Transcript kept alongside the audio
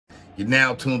You're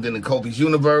now tuned into Kofi's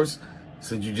universe,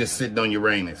 since you're just sitting on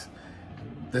Uranus.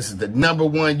 This is the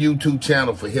 #1 YouTube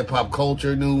channel for hip-hop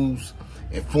culture news,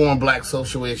 informed black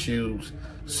social issues,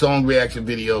 song reaction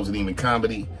videos, and even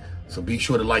comedy. So be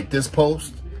sure to like this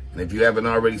post, and if you haven't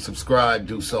already subscribed,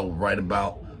 do so right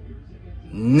about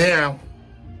now.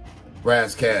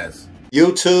 Razzcast.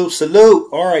 YouTube, salute.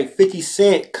 All right, 50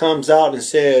 Cent comes out and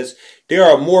says, there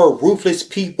are more ruthless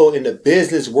people in the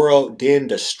business world than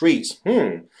the streets.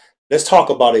 Let's talk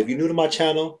about it. If you're new to my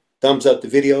channel, thumbs up the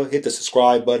video, hit the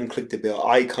subscribe button, click the bell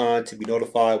icon to be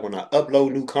notified when I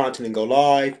upload new content and go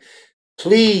live.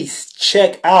 Please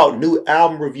check out new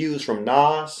album reviews from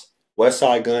Nas,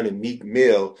 Westside Gunn, and Meek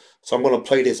Mill. So I'm going to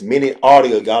play this minute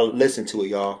audio. Y'all listen to it,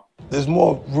 y'all. There's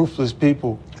more ruthless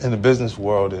people in the business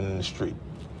world than in the street.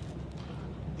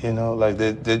 You know, like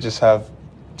they just have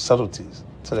subtleties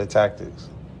to their tactics.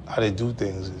 How they do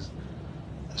things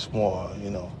it's more, you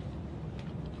know.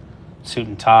 Suit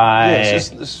and tie. Yeah,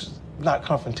 it's not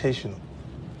confrontational.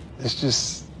 It's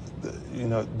just, you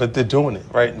know, but they're doing it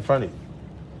right in front of you.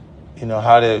 You know,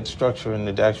 how they're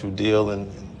structuring the actual deal and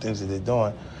things that they're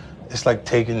doing. It's like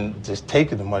just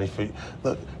taking the money for you.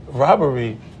 Look,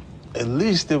 robbery, at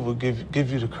least it will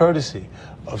give you the courtesy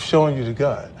of showing you the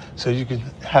gun so you can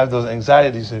have those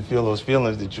anxieties and feel those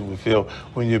feelings that you would feel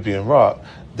when you're being robbed.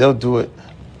 They'll do it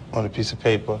on a piece of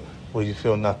paper where you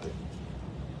feel nothing.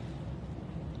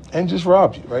 And just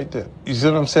rob you right there. You see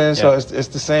what I'm saying? Yeah. So it's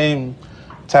the same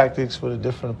tactics with a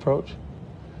different approach.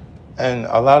 And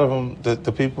a lot of them,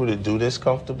 the people that do this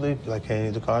comfortably, like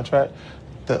handing the contract,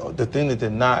 the thing that they're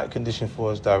not conditioned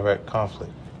for is direct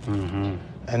conflict. Mm-hmm.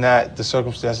 And that the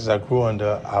circumstances I grew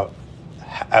under, I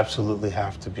absolutely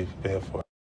have to be prepared for.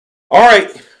 All right,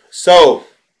 so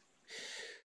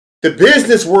the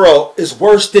business world is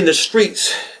worse than the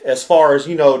streets as far as,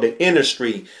 you know, the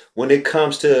industry when it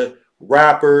comes to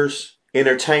rappers,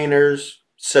 entertainers,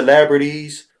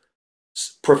 celebrities,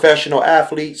 professional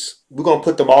athletes. We're going to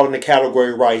put them all in the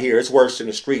category right here. It's worse than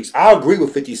the streets. I agree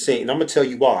with 50 Cent, and I'm going to tell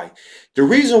you why. The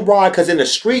reason why, because in the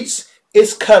streets,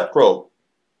 it's cutthroat.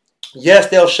 Yes,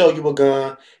 they'll show you a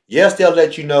gun. Yes, they'll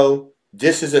let you know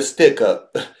this is a stick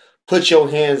up. Put your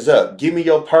hands up. Give me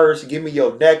your purse. Give me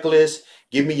your necklace.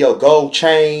 Give me your gold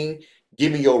chain.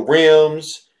 Give me your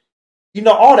rims. You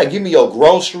know, all that. Give me your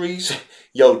groceries,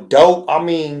 your dope. I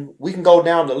mean, we can go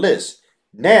down the list.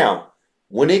 Now,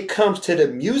 when it comes to the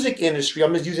music industry,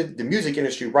 I'm just using the music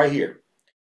industry right here.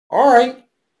 All right.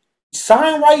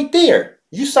 Sign right there.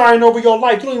 You sign over your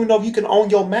life. You don't even know if you can own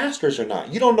your masters or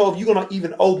not. You don't know if you're going to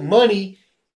even owe money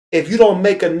if you don't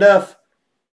make enough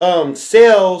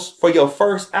sales for your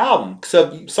first album.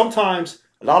 So sometimes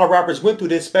a lot of rappers went through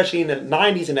this, especially in the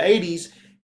 90s and the 80s,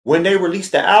 when they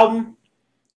released the album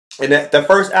and the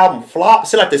first album flopped.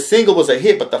 So like the single was a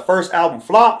hit, but the first album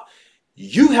flopped.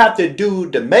 You have to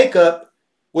do the makeup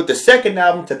with the second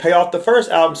album to pay off the first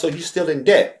album, so you're still in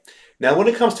debt. Now, when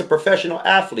it comes to professional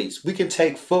athletes, we can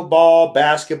take football,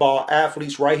 basketball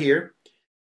athletes right here.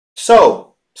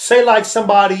 So, say like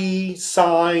somebody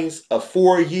signs a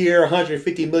 4-year,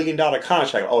 $150 million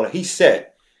contract. Oh, he's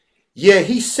set. Yeah,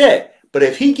 he's set. But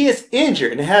if he gets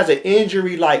injured and has an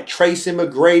injury like Tracy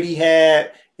McGrady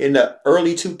had in the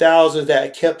early 2000s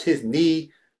that kept his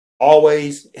knee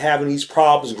always having these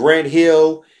problems, Grant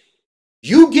Hill,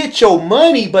 you get your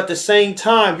money, but at the same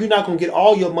time, you're not going to get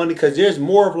all your money because there's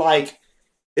more of like,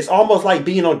 it's almost like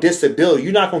being on disability.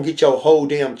 You're not going to get your whole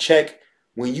damn check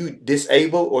when you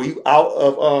disabled or you out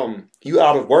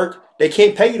of work. They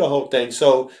can't pay you the whole thing.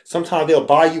 So sometimes they'll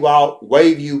buy you out,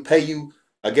 waive you, pay you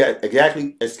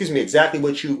exactly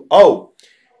what you owe.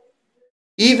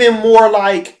 Even more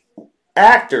like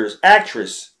actors,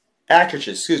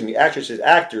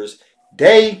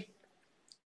 they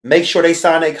make sure they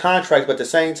sign a contract, but at the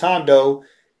same time, though,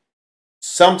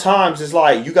 sometimes it's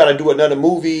like you got to do another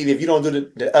movie. If you don't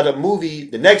do the other movie,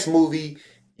 the next movie,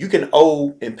 you can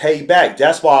owe and pay back.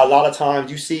 That's why a lot of times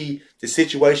you see the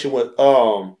situation with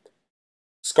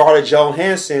Scarlett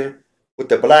Johansson with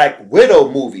the Black Widow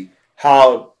movie,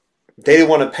 how they didn't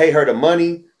want to pay her the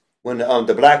money when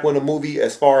the Black Widow movie,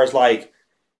 as far as like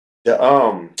the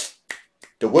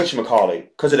whatchamacallit,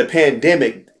 because of the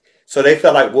pandemic. So they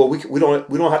felt like, well, we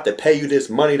don't have to pay you this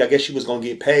money. I guess she was gonna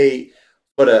get paid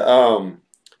for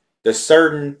the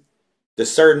certain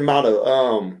amount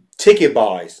of ticket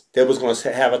buys that was gonna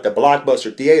have at the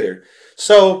Blockbuster theater.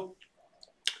 So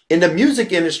in the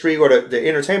music industry or the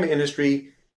entertainment industry,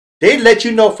 they let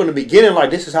you know from the beginning, like,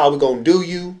 this is how we're gonna do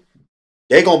you.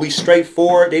 They're gonna be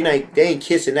straightforward. They ain't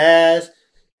kissing ass.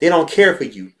 They don't care for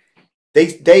you.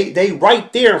 They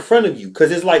right there in front of you, because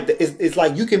it's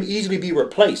like you can easily be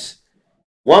replaced.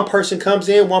 One person comes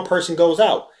in, one person goes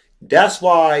out. That's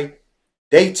why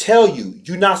they tell you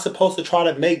you're not supposed to try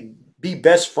to be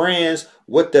best friends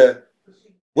with the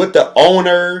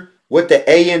owner, with the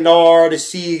A&R, the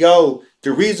CEO.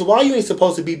 The reason why you ain't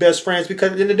supposed to be best friends,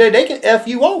 because at the end of the day, they can F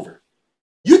you over.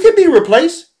 You can be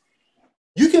replaced.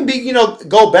 You can be,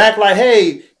 go back like,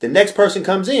 hey, the next person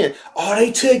comes in. Oh,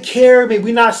 they took care of me.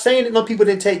 We're not saying that no people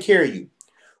didn't take care of you.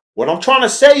 What I'm trying to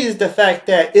say is the fact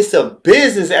that it's a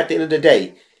business at the end of the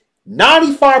day.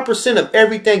 95% of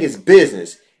everything is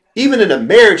business. Even in a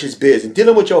marriage is business.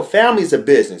 Dealing with your family is a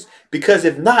business. Because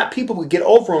if not, people would get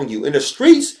over on you. In the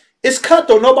streets, it's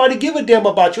cutthroat. Nobody give a damn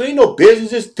about you. Ain't no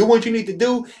business. Just do what you need to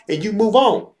do and you move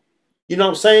on. You know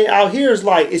what I'm saying? Out here is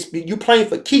like, you playing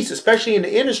for keeps, especially in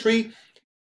the industry.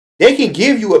 They can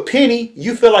give you a penny.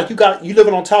 You feel like you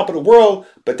living on top of the world,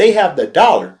 but they have the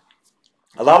dollar.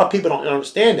 A lot of people don't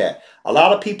understand that. A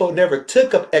lot of people never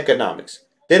took up economics.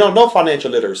 They don't know financial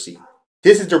literacy.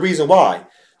 This is the reason why.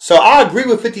 So I agree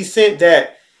with 50 Cent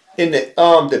that in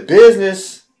the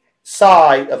business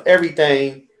side of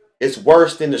everything, it's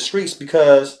worse than the streets,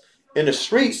 because in the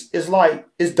streets it's like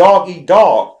it's dog eat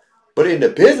dog, but in the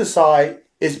business side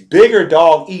it's bigger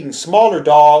dog eating smaller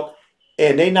dog.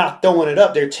 And they're not throwing it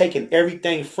up. They're taking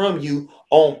everything from you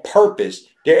on purpose.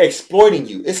 They're exploiting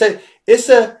you. It's a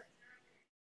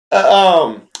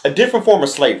different form of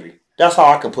slavery. That's how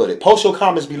I can put it. Post your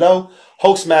comments below.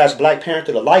 Hulk smash Black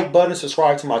Panther the like button.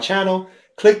 Subscribe to my channel.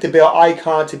 Click the bell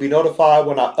icon to be notified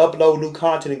when I upload new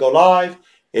content and go live.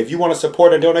 If you want to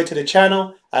support and donate to the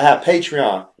channel, I have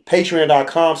Patreon.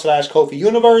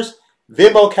 Patreon.com/KofiUniverse.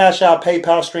 Venmo, CashApp,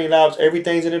 PayPal, Streamlabs.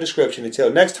 Everything's in the description.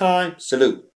 Until next time,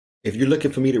 salute. If you're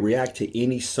looking for me to react to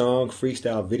any song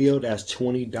freestyle video, that's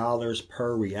 $20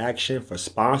 per reaction. For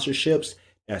sponsorships,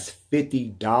 that's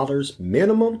 $50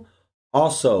 minimum.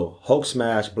 Also, Hulk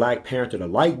smash Black Panther the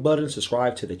like button,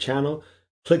 subscribe to the channel,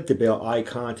 click the bell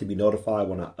icon to be notified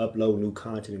when I upload new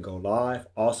content and go live.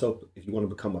 Also, if you want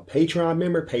to become a Patreon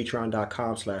member,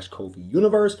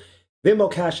 patreon.com/KofiUniverse.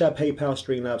 Venmo, Cash App, PayPal,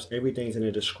 Streamlabs, everything's in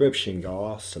the description,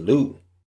 y'all. Salute.